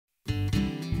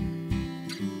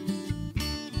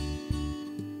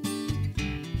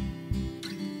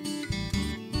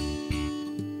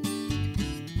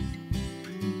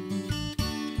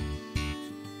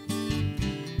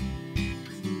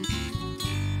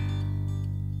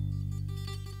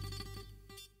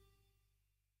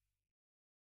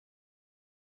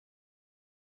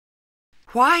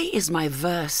Why is my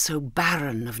verse so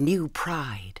barren of new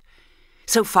pride,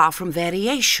 so far from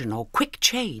variation or quick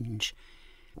change?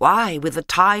 Why, with the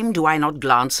time, do I not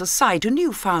glance aside to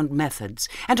new-found methods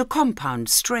and to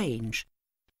compounds strange?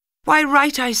 Why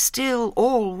write I still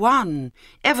all one,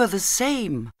 ever the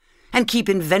same, and keep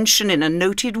invention in a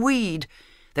noted weed,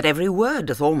 that every word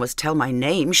doth almost tell my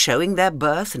name, showing their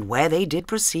birth and where they did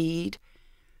proceed?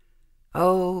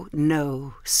 Oh,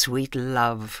 no, sweet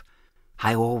love,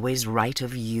 I always write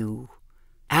of you,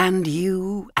 and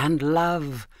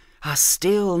love are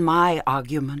still my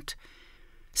argument.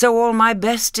 So all my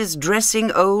best is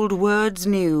dressing old words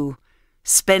new,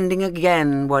 spending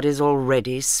again what is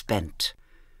already spent.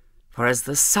 For as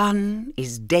the sun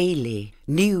is daily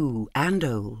new and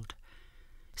old,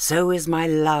 so is my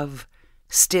love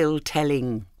still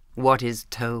telling what is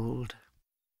told.